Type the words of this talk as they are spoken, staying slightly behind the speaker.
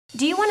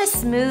Do you want a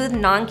smooth,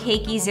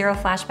 non-cakey, zero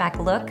flashback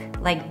look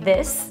like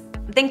this?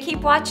 Then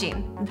keep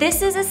watching.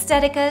 This is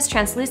Aesthetica's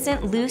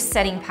translucent loose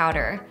setting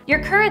powder.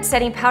 Your current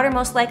setting powder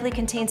most likely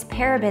contains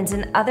parabens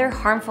and other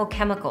harmful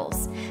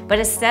chemicals, but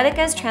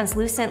Aesthetica's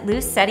translucent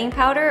loose setting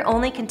powder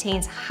only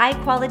contains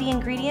high-quality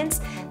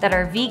ingredients that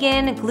are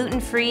vegan,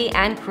 gluten-free,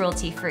 and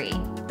cruelty-free.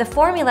 The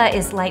formula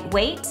is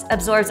lightweight,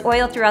 absorbs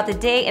oil throughout the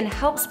day, and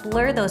helps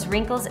blur those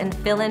wrinkles and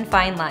fill in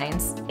fine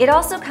lines. It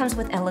also comes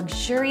with a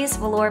luxurious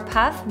velour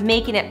puff,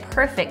 making it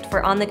perfect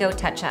for on-the-go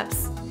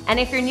touch-ups. And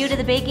if you're new to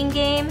the baking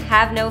game,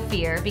 have no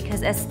fear,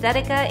 because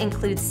Aesthetica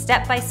includes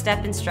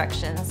step-by-step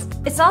instructions.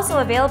 It's also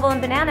available in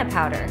banana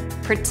powder.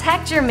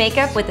 Protect your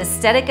makeup with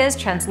Aesthetica's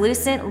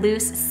translucent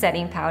loose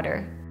setting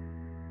powder.